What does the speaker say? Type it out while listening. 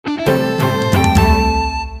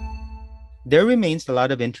There remains a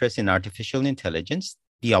lot of interest in artificial intelligence,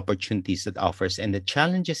 the opportunities it offers, and the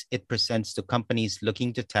challenges it presents to companies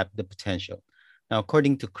looking to tap the potential. Now,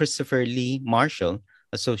 according to Christopher Lee Marshall,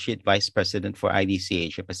 Associate Vice President for IDC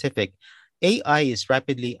Asia Pacific, AI is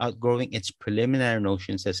rapidly outgrowing its preliminary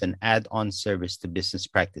notions as an add-on service to business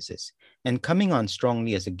practices and coming on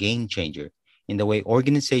strongly as a game changer in the way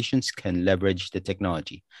organizations can leverage the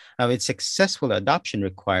technology. Now, its successful adoption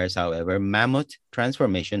requires, however, mammoth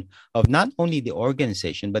transformation of not only the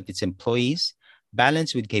organization, but its employees,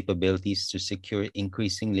 balanced with capabilities to secure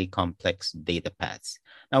increasingly complex data paths.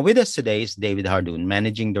 Now, with us today is David Hardoon,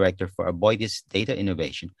 Managing Director for Aboitiz Data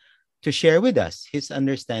Innovation, to share with us his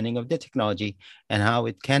understanding of the technology and how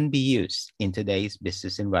it can be used in today's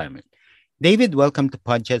business environment. David, welcome to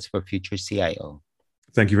Podchats for Future CIO.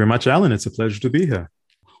 Thank you very much, Alan. It's a pleasure to be here.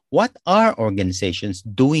 What are organizations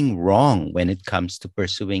doing wrong when it comes to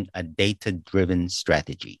pursuing a data-driven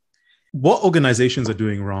strategy? What organizations are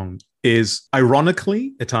doing wrong is,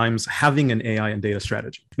 ironically, at times, having an AI and data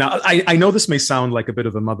strategy. Now, I know this may sound like a bit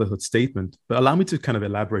of a motherhood statement, but allow me to kind of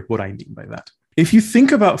elaborate what I mean by that. If you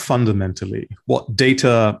think about fundamentally what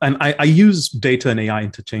data, and I use data and AI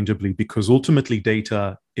interchangeably because ultimately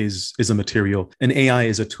data is a material and AI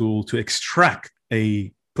is a tool to extract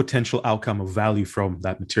a potential outcome of value from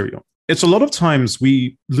that material. It's a lot of times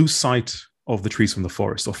we lose sight of the trees from the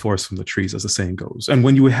forest, or forest from the trees, as the saying goes. And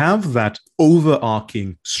when you have that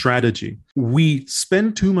overarching strategy, we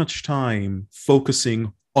spend too much time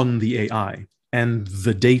focusing on the AI and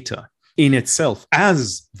the data in itself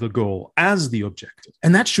as the goal, as the objective.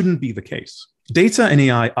 And that shouldn't be the case. Data and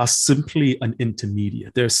AI are simply an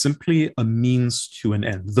intermediate. They're simply a means to an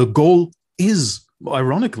end. The goal is,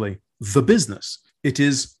 ironically, the business. It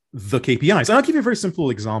is the KPIs. And I'll give you very simple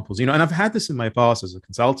examples, and I've had this in my past as a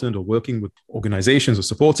consultant or working with organizations or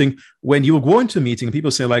supporting, when you will go into a meeting and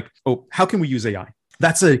people say like, oh, how can we use AI?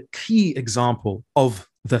 That's a key example of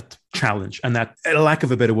that challenge and that, lack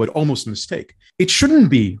of a better word, almost mistake. It shouldn't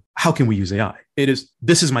be, how can we use AI? It is,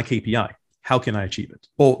 this is my KPI. How can I achieve it?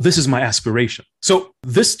 Or this is my aspiration. So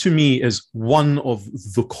this to me is one of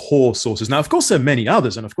the core sources. Now, of course, there are many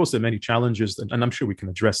others, and of course, there are many challenges, and I'm sure we can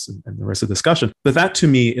address in the rest of the discussion. But that to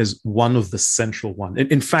me is one of the central ones.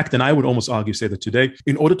 In fact, and I would almost argue, say that today,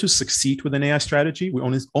 in order to succeed with an AI strategy, we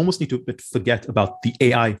almost need to forget about the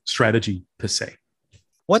AI strategy per se.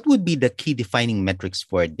 What would be the key defining metrics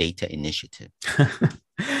for a data initiative?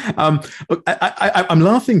 Look, I'm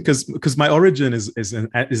laughing because my origin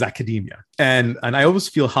is academia, and I always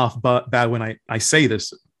feel half bad when I say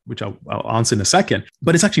this, which I'll answer in a second.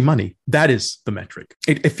 But it's actually money. That is the metric.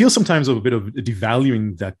 It feels sometimes a bit of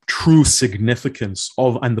devaluing that true significance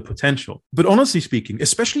of and the potential. But honestly speaking,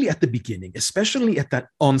 especially at the beginning, especially at that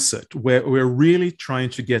onset, where we're really trying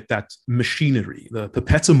to get that machinery, the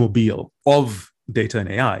perpetuum mobile of data and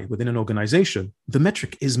AI within an organization, the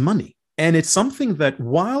metric is money. And it's something that,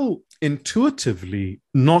 while intuitively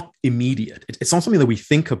not immediate, it's not something that we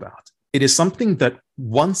think about. It is something that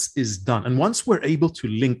once is done, and once we're able to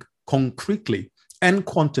link concretely and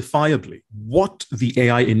quantifiably what the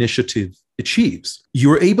AI initiative achieves,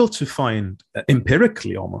 you're able to find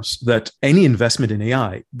empirically almost that any investment in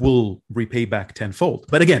AI will repay back tenfold.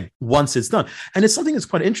 But again, once it's done. And it's something that's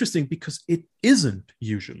quite interesting because it isn't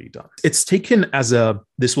usually done. It's taken as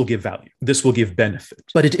this will give value, this will give benefit,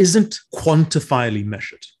 but it isn't quantifiably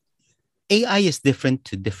measured. AI is different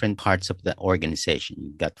to different parts of the organization.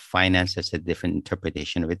 You've got finance has a different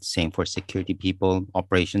interpretation of it. Same for security people,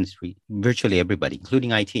 operations, virtually everybody,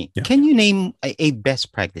 including IT. Yeah. Can you name a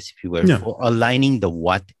best practice, if you will, for aligning the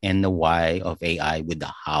what and the why of AI with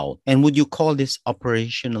the how? And would you call this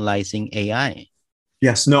operationalizing AI?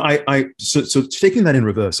 Yes, no, so taking that in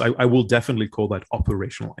reverse, I will definitely call that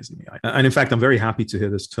operationalizing AI. And in fact, I'm very happy to hear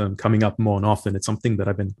this term coming up more and often. It's something that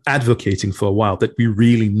I've been advocating for a while, that we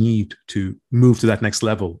really need to move to that next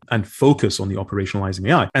level and focus on the operationalizing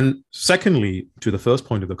AI. And secondly, to the first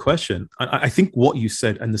point of the question, I think what you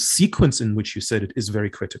said and the sequence in which you said it is very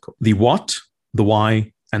critical. The what, the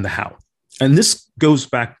why, and the how. And this goes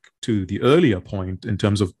back to the earlier point in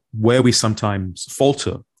terms of where we sometimes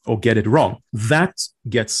falter or get it wrong. That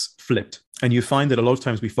gets flipped. And you find that a lot of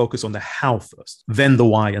times we focus on the how first, then the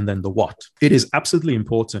why, and then the what. It is absolutely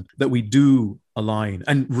important that we do align.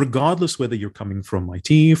 And regardless whether you're coming from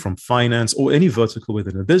IT, from finance, or any vertical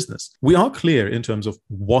within a business, we are clear in terms of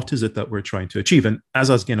what is it that we're trying to achieve. And as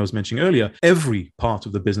I was mentioning earlier, every part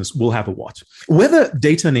of the business will have a what. Whether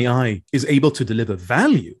data and AI is able to deliver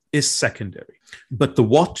value is secondary, but the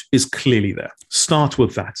what is clearly there. Start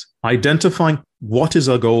with that. Identifying what is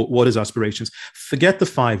our goal, what is aspirations. Forget the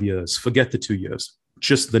 5 years, forget the 2 years.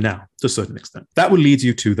 just the now to a certain extent. That would lead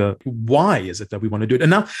you to the why is it that we want to do it. And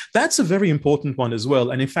now that's a very important one as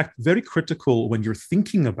well. And in fact, very critical when you're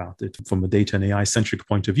thinking about it from a data and AI centric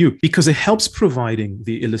point of view, because it helps providing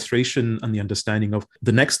the illustration and the understanding of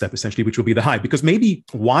the next step, essentially, which will be the hype. Because maybe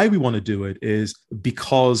why we want to do it is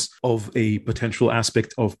because of a potential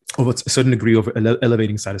aspect of a certain degree of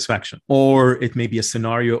elevating satisfaction, or it may be a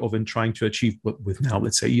scenario of in trying to achieve with now,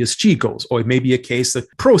 let's say, ESG goals, or it may be a case that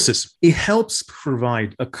process. It helps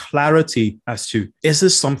provide a clarity as to, is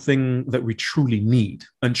this something that we truly need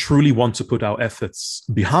and truly want to put our efforts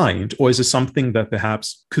behind, or is it something that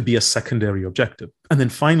perhaps could be a secondary objective? And then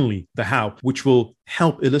finally, the how, which will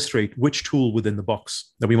help illustrate which tool within the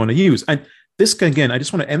box that we want to use. And this, again, I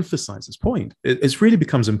just want to emphasize this point. It really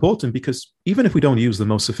becomes important because even if we don't use the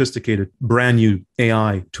most sophisticated brand new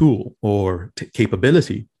AI tool or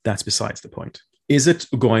capability, that's besides the point. Is it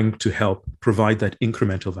going to help provide that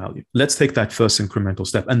incremental value? Let's take that first incremental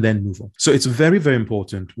step and then move on. So it's very, very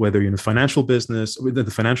important, whether you're in a financial business, whether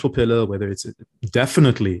the financial pillar, whether it's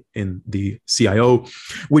definitely in the CIO,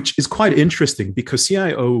 which is quite interesting because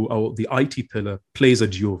CIO or the IT pillar plays a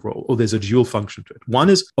dual role, or there's a dual function to it. One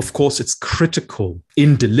is, of course, it's critical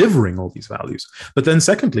in delivering all these values. But then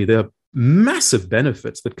secondly, there are massive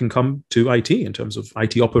benefits that can come to IT in terms of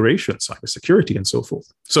IT operations, cybersecurity, and so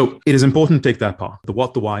forth. So it is important to take that part, the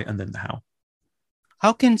what, the why, and then the how.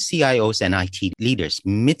 How can CIOs and IT leaders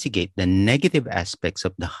mitigate the negative aspects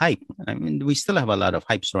of the hype? I mean, we still have a lot of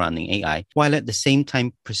hype surrounding AI, while at the same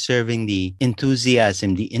time preserving the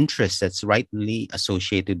enthusiasm, the interest that's rightly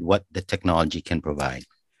associated with what the technology can provide.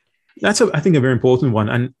 That's, I think, a very important one,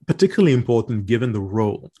 and particularly important given the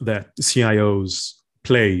role that CIOs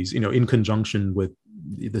plays, in conjunction with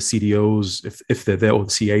the CDOs, if they're there, or the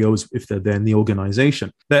CAOs, if they're there in the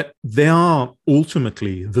organization, that they are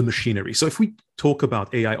ultimately the machinery. So if we talk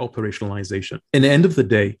about AI operationalization, in the end of the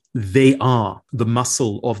day, they are the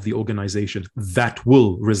muscle of the organization that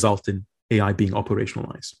will result in AI being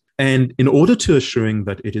operationalized. And in order to assuring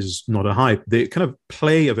that it is not a hype, they kind of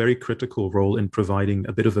play a very critical role in providing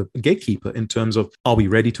a bit of a gatekeeper in terms of, are we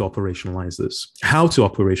ready to operationalize this? How to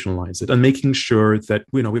operationalize it? And making sure that,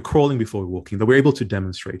 we're crawling before we're walking, that we're able to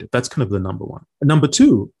demonstrate it. That's kind of the number one. And number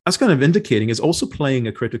two, as kind of indicating, is also playing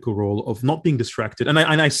a critical role of not being distracted. And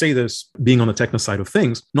I say this being on the techno side of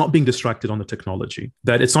things, not being distracted on the technology.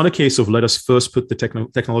 That it's not a case of let us first put the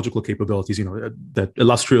technological capabilities, that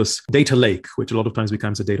illustrious data lake, which a lot of times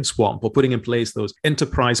becomes a data swamp, or putting in place those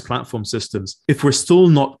enterprise platform systems, if we're still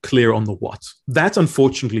not clear on the what. That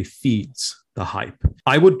unfortunately feeds the hype.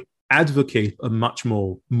 I would advocate a much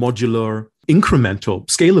more modular, incremental,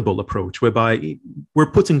 scalable approach whereby we're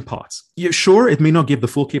putting parts. Yeah, sure, it may not give the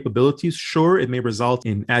full capabilities. Sure, it may result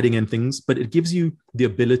in adding in things, but it gives you the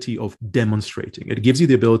ability of demonstrating. It gives you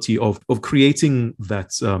the ability of creating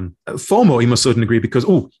that FOMO in a certain degree because,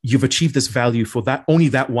 you've achieved this value for that, only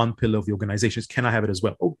that one pillar of the organization. Can I have it as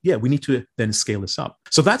well? Oh, yeah, we need to then scale this up.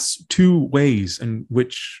 So that's two ways in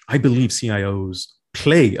which I believe CIOs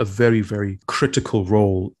play a very, very critical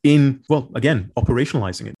role in, again,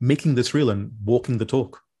 operationalizing it, making this real and walking the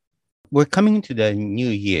talk. We're coming into the new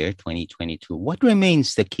year, 2022. What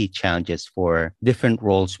remains the key challenges for different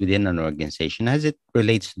roles within an organization as it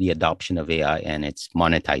relates to the adoption of AI and its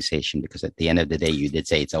monetization? Because at the end of the day, you did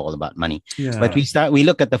say it's all about money. Yeah. But we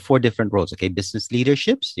look at the four different roles, okay? Business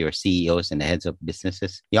leaderships, your CEOs and the heads of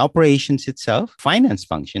businesses, the operations itself, finance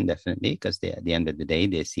function, definitely, because at the end of the day,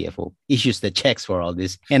 the CFO issues the checks for all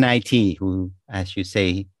this, and IT, who, as you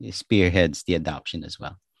say, spearheads the adoption as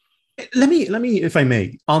well. Let me, if I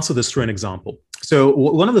may, answer this through an example. So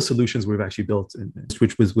one of the solutions we've actually built,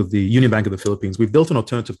 which was with the Union Bank of the Philippines, we've built an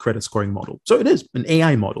alternative credit scoring model. So it is an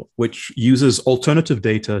AI model, which uses alternative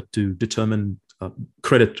data to determine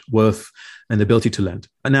credit worth and the ability to lend.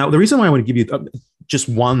 And now the reason why I want to give you just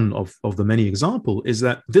one of the many examples is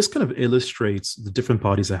that this kind of illustrates the different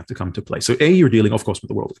parties that have to come to play. So you're dealing, of course, with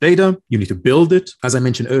the world of data. You need to build it. As I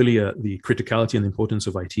mentioned earlier, the criticality and the importance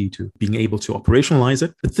of IT to being able to operationalize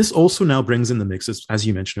it. But this also now brings in the mix, as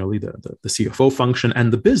you mentioned earlier, the CFO function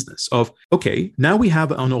and the business of, okay, now we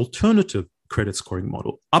have an alternative credit scoring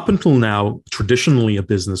model. Up until now, traditionally, a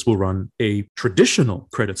business will run a traditional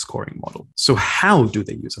credit scoring model. So how do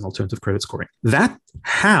they use an alternative credit scoring? That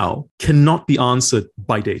how cannot be answered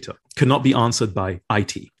by data, cannot be answered by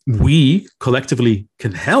IT. We collectively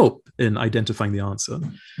can help in identifying the answer,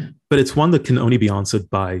 but it's one that can only be answered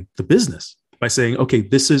by the business, by saying, okay,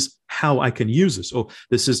 this is how I can use this, or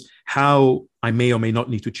this is how I may or may not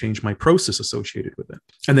need to change my process associated with it.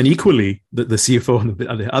 And then equally, the CFO and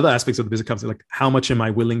the other aspects of the business comes in, like, how much am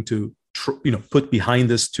I willing to put behind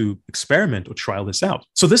this to experiment or trial this out.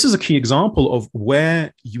 So this is a key example of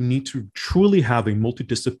where you need to truly have a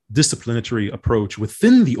multidisciplinary approach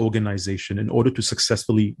within the organization in order to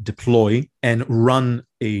successfully deploy and run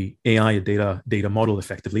a AI data model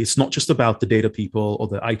effectively. It's not just about the data people or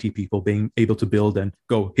the IT people being able to build and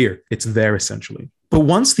go here. It's there essentially. But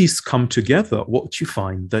once these come together, what you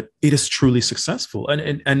find that it is truly successful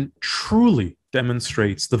and truly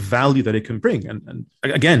demonstrates the value that it can bring. And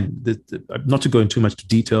again, not to go into too much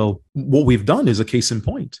detail, what we've done is a case in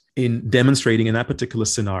point in demonstrating in that particular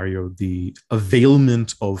scenario the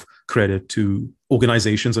availment of credit to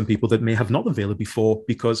organizations and people that may have not availed before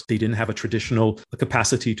because they didn't have a traditional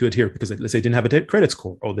capacity to adhere, because let's say they didn't have a credit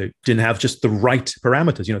score or they didn't have just the right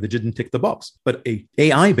parameters, they didn't tick the box. But a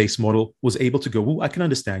AI-based model was able to go, I can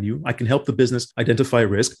understand you, I can help the business identify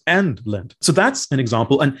risk and lend. So that's an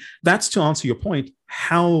example. And that's to answer your point,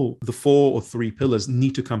 how the 4 or 3 pillars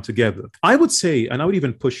need to come together. I would say, and I would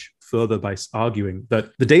even push further by arguing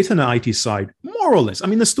that the data and the IT side, more or less,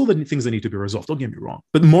 there's still the things that need to be resolved, don't get me wrong,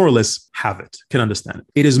 but more or less have it, can understand it.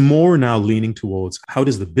 It is more now leaning towards how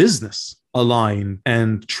does the business align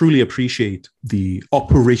and truly appreciate the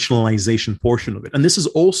operationalization portion of it. And this is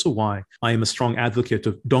also why I am a strong advocate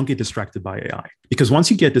of don't get distracted by AI. Because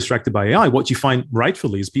once you get distracted by AI, what you find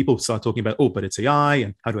rightfully is people start talking about, but it's AI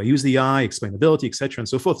and how do I use the AI, explainability, etc., and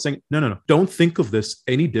so forth, saying, no. Don't think of this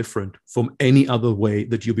any different from any other way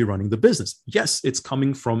that you'll be running the business. Yes, it's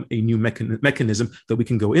coming from a new mechanism that we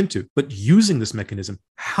can go into, but using this mechanism,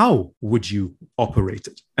 how would you operate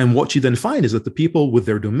it? And what you then find is that the people with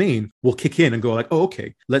their domain will kick in and go like,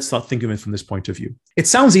 okay, let's start thinking of it from this point of view. It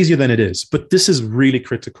sounds easier than it is, but this is really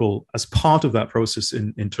critical as part of that process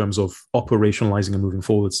in terms of operationalizing and moving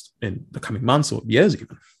forwards in the coming months or years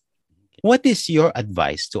even. What is your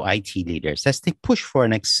advice to IT leaders as they push for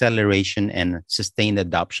an acceleration and sustained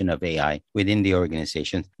adoption of AI within the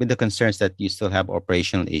organization, with the concerns that you still have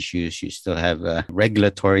operational issues, you still have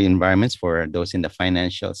regulatory environments for those in the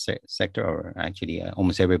financial sector, or actually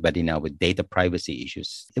almost everybody now with data privacy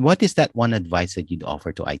issues? What is that one advice that you'd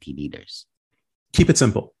offer to IT leaders? Keep it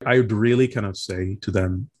simple. I would really kind of say to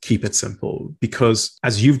them, keep it simple, because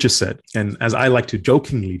as you've just said, and as I like to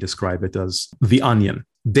jokingly describe it as the onion,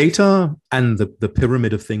 data and the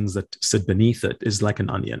pyramid of things that sit beneath it is like an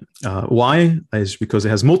onion. Why? Is because it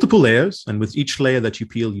has multiple layers, and with each layer that you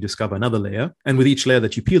peel, you discover another layer. And with each layer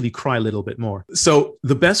that you peel, you cry a little bit more. So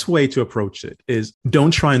the best way to approach it is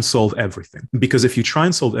don't try and solve everything, because if you try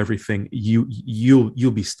and solve everything,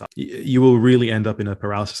 you'll be stuck. You will really end up in a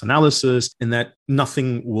paralysis analysis, in that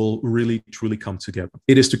nothing will really truly come together.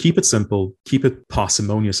 It is to keep it simple, keep it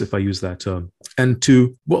parsimonious, if I use that term, and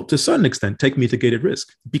to a certain extent, take mitigated risk,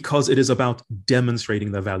 because it is about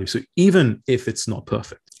demonstrating their value. So even if it's not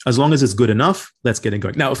perfect, as long as it's good enough, let's get it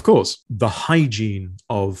going. Now, of course, the hygiene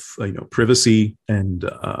of privacy and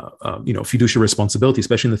fiduciary responsibility,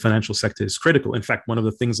 especially in the financial sector, is critical. In fact, one of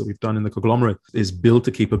the things that we've done in the conglomerate is build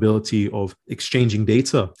the capability of exchanging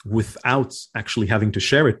data without actually having to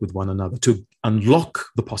share it with one another to unlock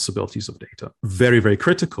the possibilities of data. Very, very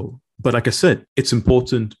critical. But like I said, it's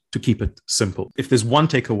important to keep it simple. If there's one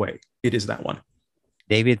takeaway, it is that one.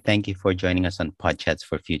 David, thank you for joining us on PodChats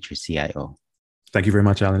for Future CIO. Thank you very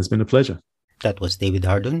much, Alan. It's been a pleasure. That was David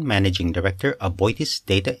Hardun, Managing Director of Boitis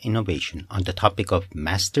Data Innovation, on the topic of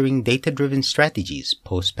mastering data-driven strategies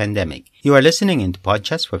post-pandemic. You are listening into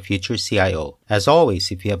PodChats for Future CIO. As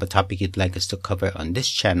always, if you have a topic you'd like us to cover on this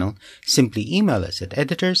channel, simply email us at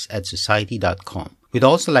editors@society.com. We'd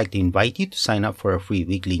also like to invite you to sign up for a free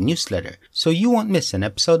weekly newsletter so you won't miss an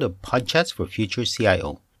episode of PodChats for Future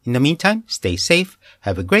CIO. In the meantime, stay safe,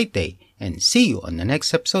 have a great day, and see you on the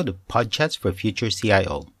next episode of PodChats for Future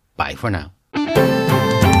CIO. Bye for now.